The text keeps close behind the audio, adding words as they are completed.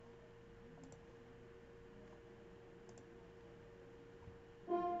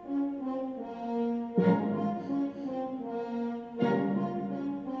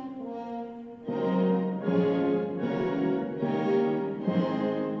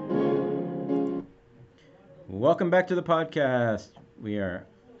Welcome back to the podcast. We are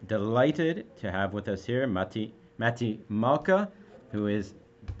delighted to have with us here Matty Malca, who is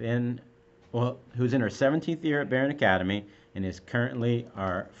been who's in her 17th year at Beren Academy and is currently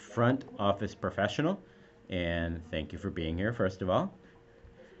our front office professional. And thank you for being here, first of all.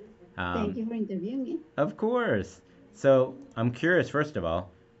 Thank Um, you for interviewing me. of course. So I'm curious, first of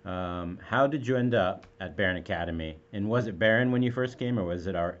all, how did you end up at Beren Academy? And was it Beren when you first came, or was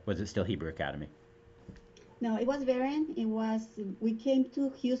it still Hebrew Academy? No, it was Beren. We came to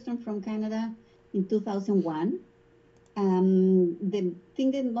Houston from Canada in 2001. The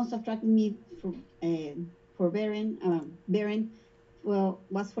thing that most attracted me for Beren, well,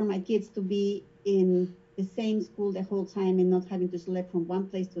 was for my kids to be in the same school the whole time and not having to select from one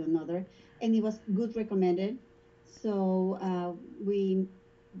place to another. And it was good recommended. So we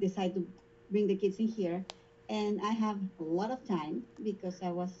decided to bring the kids in here. And I have a lot of time because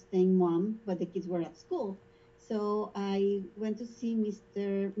I was staying mom, but the kids were at school. So I went to see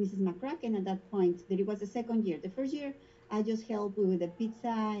Mrs. McCracken at that point. That it was the second year. The first year, I just helped with the pizza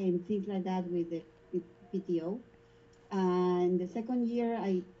and things like that with the PTO. And the second year,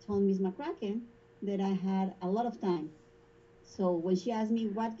 I told Miss McCracken that I had a lot of time. So when she asked me,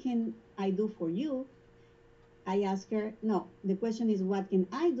 what can I do for you? I asked her, no, the question is, what can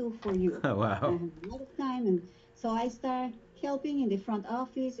I do for you? Oh, I wow. have a lot of time. And so I started helping in the front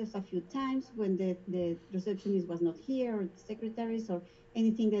office just a few times when the receptionist was not here, or the secretaries, or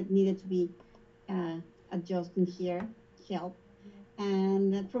anything that needed to be uh, adjusting here, help.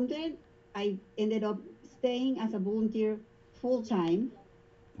 And from there, I ended up staying as a volunteer full time.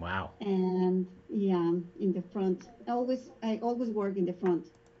 Wow. And yeah, in the front, I always work in the front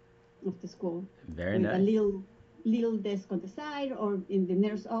of the school Very with a nice. little desk on the side or in the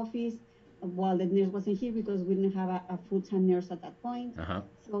nurse office while the nurse wasn't here because we didn't have a full-time nurse at that point. Uh huh.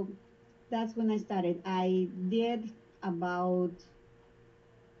 So that's when I started. I did about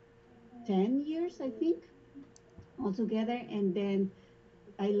 10 years, I think, altogether. And then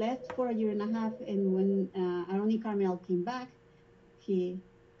I left for a year and a half. And when Aroni Carmel came back, he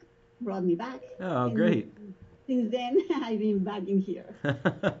brought me back. Oh, And great. since then, I've been back in here.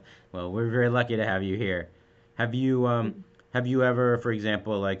 Well, we're very lucky to have you here. Have you have you ever, for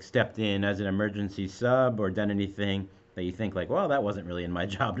example, like stepped in as an emergency sub or done anything that you think like, well, that wasn't really in my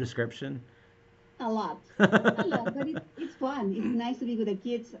job description? A lot, a lot, but it's fun. It's nice to be with the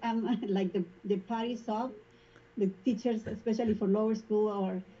kids. Like the party sub, the teachers, especially for lower school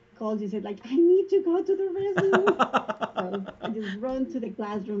or college, said like, I need to go to the restroom. So I just run to the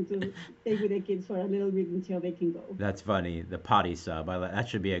classroom to stay with the kids for a little bit until they can go. That's funny. The potty sub. That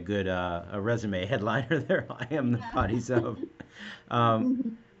should be a good a resume headliner there. I am the Yeah. potty sub.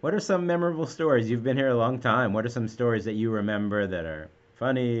 Um, what are some memorable stories? You've been here a long time. What are some stories that you remember that are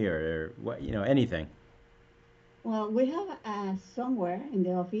funny or what, anything? Well, we have somewhere in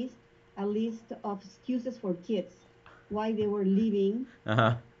the office a list of excuses for kids why they were leaving,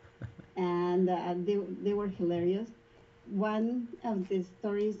 Uh-huh. and they were hilarious. One of the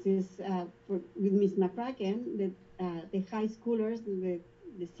stories is with Miss McCracken that the high schoolers,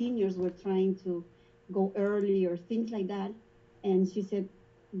 the seniors were trying to go early or things like that, and she said,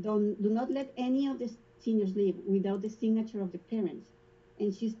 do not let any of the seniors leave without the signature of the parents."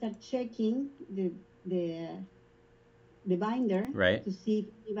 And she started checking the the binder Right. to see if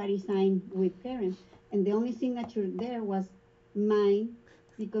anybody signed with parents, and the only signature there was mine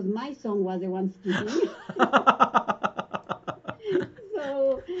because my son was the one skipping.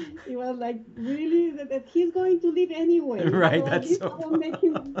 So it was like really that he's going to leave anyway. Right, So at that's least so I won't make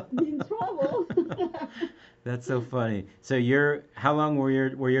him be in trouble. that's so funny. So you're how long were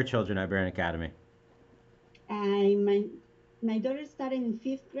your children at Barron Academy? I my daughter started in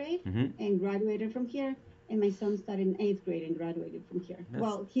fifth grade Mm-hmm. and graduated from here, and my son started in eighth grade and graduated from here. That's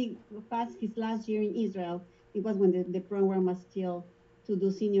Well, he passed his last year in Israel. It was when the program was still to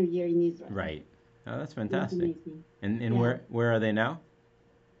do senior year in Israel. right. Oh, that's It was fantastic. amazing. And Yeah, where are they now?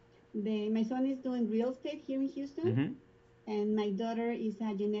 my son is doing real estate here in Houston, Mm-hmm. and my daughter is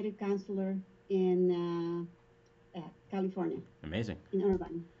a genetic counselor in California, Amazing. in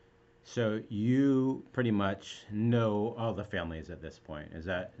Irvine. So you pretty much know all the families at this point. Is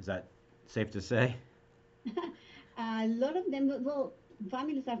that safe to say? A lot of them, well,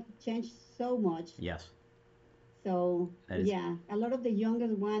 families have changed so much. Yes. So, That is yeah, a lot of the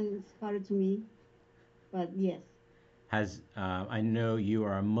youngest ones harder to me, but yes. has I know you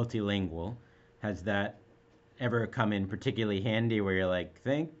are multilingual. Has that ever come in particularly handy where you're like,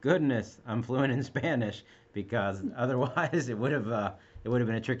 thank goodness I'm fluent in Spanish because otherwise it would have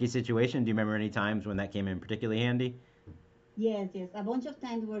been a tricky situation. Do you remember any times when that came in particularly handy? Yes, yes. A bunch of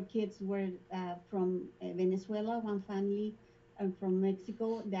times where kids were from Venezuela, one family, and from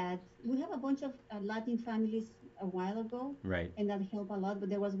Mexico. That we have a bunch of Latin families a while ago, Right. and that helped a lot. But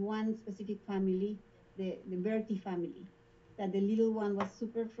there was one specific family, the Berti family, that the little one was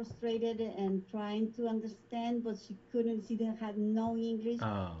super frustrated and trying to understand, but she couldn't. She didn't had no English,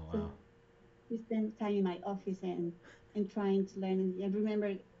 Oh, so wow. we spent time in my office and trying to learn. And I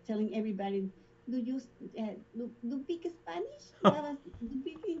remember telling everybody, "Do you do speak Spanish? Do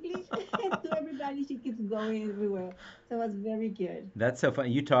speak English?" To everybody, she keeps going everywhere. So it was very good. That's so funny.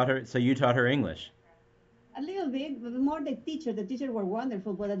 You taught her English. A little bit, but more the teacher. The teacher were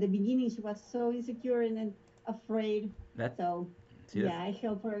wonderful, but at the beginning she was so insecure and afraid. That So See, that's yeah, I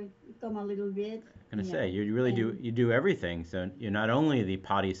helped her come a little bit. gonna Yeah, say you really do and you do everything. So you're not only the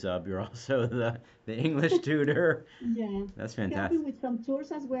potty sub, you're also the English tutor. yeah, That's fantastic. helping with some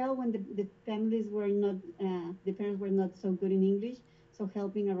tours as well when the families were not, the parents were not so good in English. So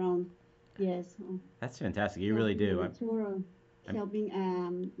helping around, yes, That's fantastic. You really helping with do. the tour, or I'm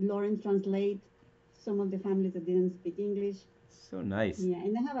helping Lauren translate some of the families that didn't speak English. so nice. Yeah,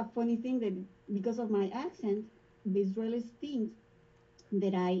 and I have a funny thing that because of my accent, the Israelis think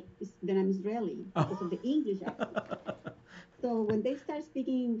that I'm Israeli Oh. because of the English accent. So when they start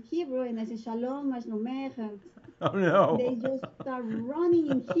speaking Hebrew and I say Shalom, מה שלומך, Oh they no. just start running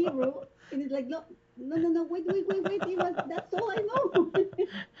in Hebrew, and it's like, no, no, no, no, wait, wait, wait, wait. It was That's all I know.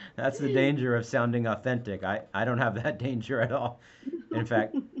 That's the danger of sounding authentic. I don't have that danger at all. In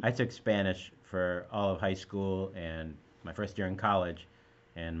fact, I took Spanish for all of high school and my first year in college,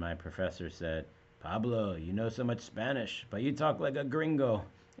 and my professor said, "Pablo, you know so much Spanish, but you talk like a gringo."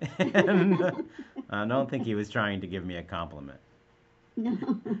 And I don't think he was trying to give me a compliment. No,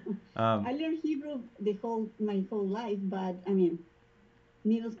 Um, I learned Hebrew the whole my whole life, but I mean,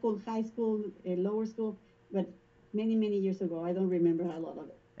 middle school, high school, lower school, but many years ago. I don't remember a lot of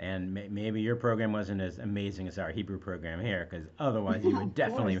it. and maybe your program wasn't as amazing as our Hebrew program here, because otherwise you would Of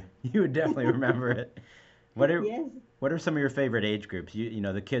definitely course, you would definitely remember it. What are yes. what are some of your favorite age groups? You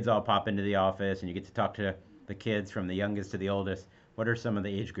know the kids all pop into the office and you get to talk to the kids from the youngest to the oldest. What are some of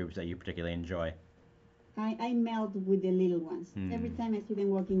the age groups that you particularly enjoy? I melt with the little ones. Every Hmm. time I see them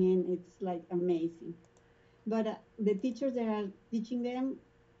walking in, it's like amazing. But the teachers that are teaching them,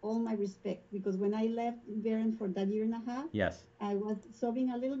 all my respect, because when I left Beren for that year and a half, Yes, I was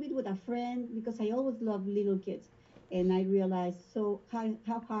sobbing a little bit with a friend because I always loved little kids, and I realized so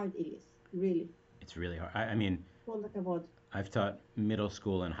how hard it is, really. it's really hard. I mean, So like about I've taught middle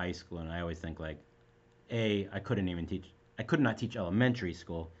school and high school, and I always think like, A, I could not teach elementary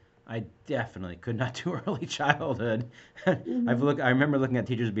school. I definitely could not do early childhood. mm-hmm. I remember looking at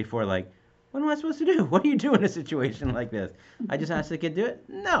teachers before like, what am I supposed to do? What do you do in a situation like this? I just asked the kid to do it?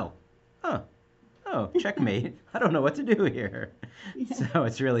 No. Oh, oh, checkmate. I don't know what to do here. Yeah, So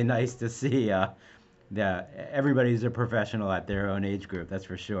it's really nice to see that everybody's a professional at their own age group. That's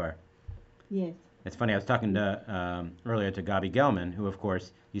for sure. yes, It's funny. I was talking to earlier to Gabi Gelman, who of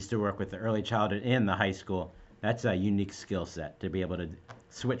course used to work with the early childhood in the high school. That's a unique skill set to be able to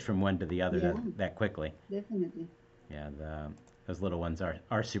switch from one to the other yeah, that quickly. definitely. Yeah, those little ones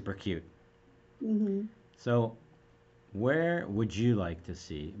are super cute. Mm-hmm. So, where would you like to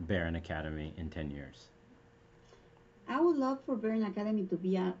see Beren Academy in 10 years? I would love for Beren Academy to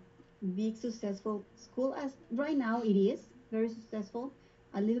be a big successful school as right now it is very successful,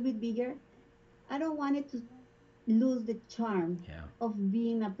 a little bit bigger. I don't want it to lose the charm Yeah. of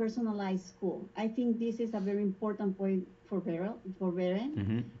being a personalized school. I think this is a very important point for Beren,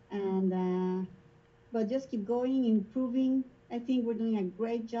 Mm-hmm. and but just keep going, improving. I think we're doing a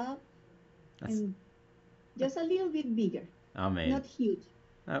great job, That's and just a little bit bigger, amazing. not huge.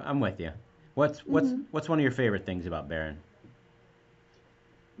 I'm with you. What's one of your favorite things about Beren?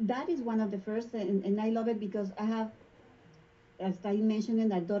 That is one of the first, and I love it because I have, as I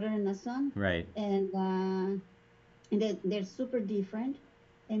mentioned, a daughter and a son, Right. and they're super different.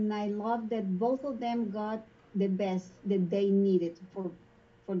 And I love that both of them got the best that they needed for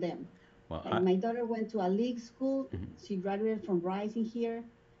them. Well, Like my daughter went to a league school. mhm. She graduated from Rising here,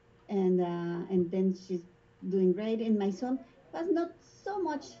 and then she's doing great. And my son was not so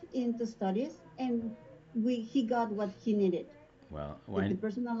much into studies, and we he got what he needed. Well, The when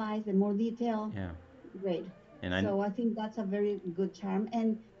personalized, the more detail, yeah, great. and I So I think that's a very good charm.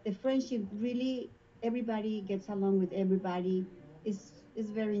 And the friendship really, everybody gets along with everybody. Is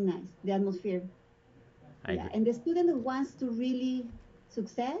very nice. The atmosphere, I yeah. agree. And the student who wants to really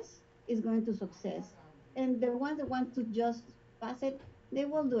success is going to success. And the ones that want to just pass it, they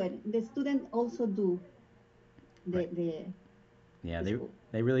will do it. The student also do Right. the Yeah, the they school.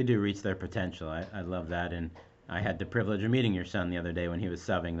 they really do reach their potential. I love that, and I had the privilege of meeting your son the other day when he was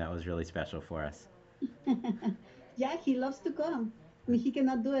subbing. That was really special for us. Yeah, he loves to come. I mean, he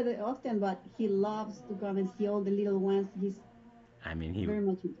cannot do it often, but he loves to come and see all the little ones. He's I mean, very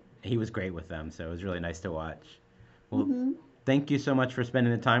much into he was great with them, so it was really nice to watch. it. Well, thank you so much for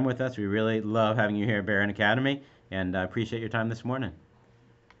spending the time with us. We really love having you here at Beren Academy, and I appreciate your time this morning.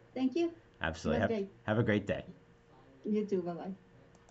 Thank you. It Absolutely. was great. Have a great day. You too. Bye bye.